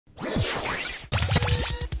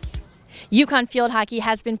UConn field hockey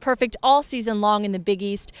has been perfect all season long in the Big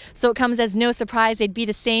East, so it comes as no surprise they'd be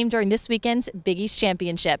the same during this weekend's Big East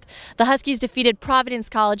Championship. The Huskies defeated Providence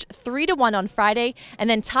College 3-1 on Friday and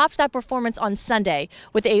then topped that performance on Sunday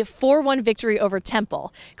with a 4-1 victory over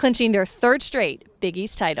Temple, clinching their third straight Big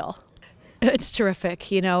East title. It's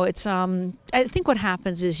terrific. You know, it's I think what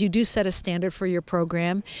happens is you do set a standard for your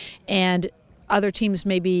program, and other teams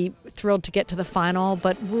may be thrilled to get to the final,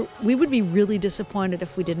 but we would be really disappointed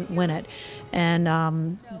if we didn't win it.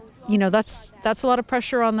 And you know, that's a lot of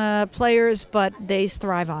pressure on the players, but they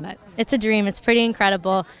thrive on it. It's a dream. It's pretty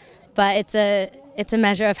incredible, but it's a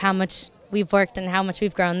measure of how much we've worked and how much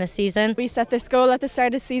we've grown this season. We set this goal at the start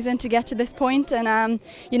of the season to get to this point, and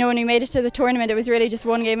you know, when we made it to the tournament, it was really just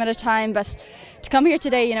one game at a time. But to come here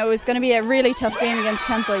today, you know, it was going to be a really tough game against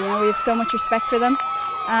Temple. You know, we have so much respect for them.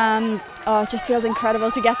 It just feels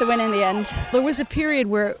incredible to get the win in the end. There was a period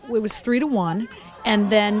where it was 3-1, and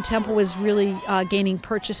then Temple was really gaining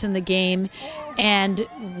purchase in the game, and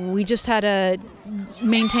we just had to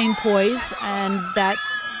maintain poise, and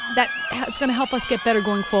it's going to help us get better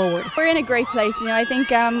going forward. We're in a great place. You know, I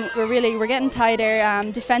think we're getting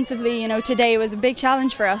tighter defensively. You know, today was a big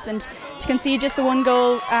challenge for us, and to concede just the one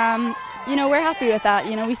goal, you know, we're happy with that.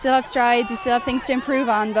 You know, we still have strides, we still have things to improve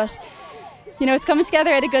on, but you know, it's coming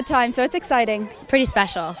together at a good time, so it's exciting. Pretty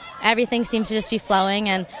special. Everything seems to just be flowing,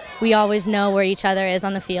 and we always know where each other is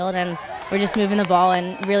on the field, and we're just moving the ball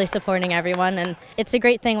and really supporting everyone. And it's a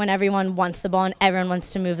great thing when everyone wants the ball and everyone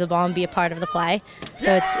wants to move the ball and be a part of the play.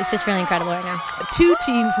 So it's just really incredible right now. 2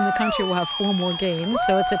 teams in the country will have 4 more games,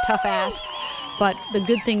 so it's a tough ask. But the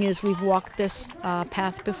good thing is we've walked this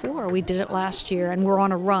path before. We did it last year, and we're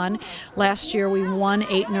on a run. Last year we won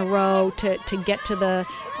 8 in a row to get to the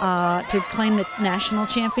to claim the national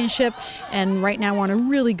championship, and right now we're on a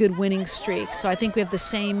really good winning streak. So I think we have the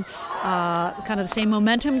same kind of the same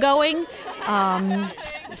momentum going.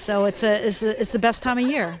 So it's the best time of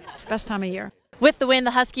year. It's the best time of year. With the win,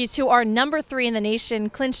 the Huskies, who are number 3 in the nation,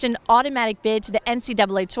 clinched an automatic bid to the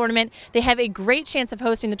NCAA Tournament. They have a great chance of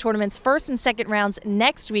hosting the tournament's first and second rounds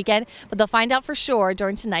next weekend, but they'll find out for sure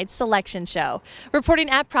during tonight's selection show. Reporting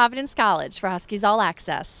at Providence College for Huskies All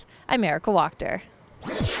Access, I'm Erika Wachter.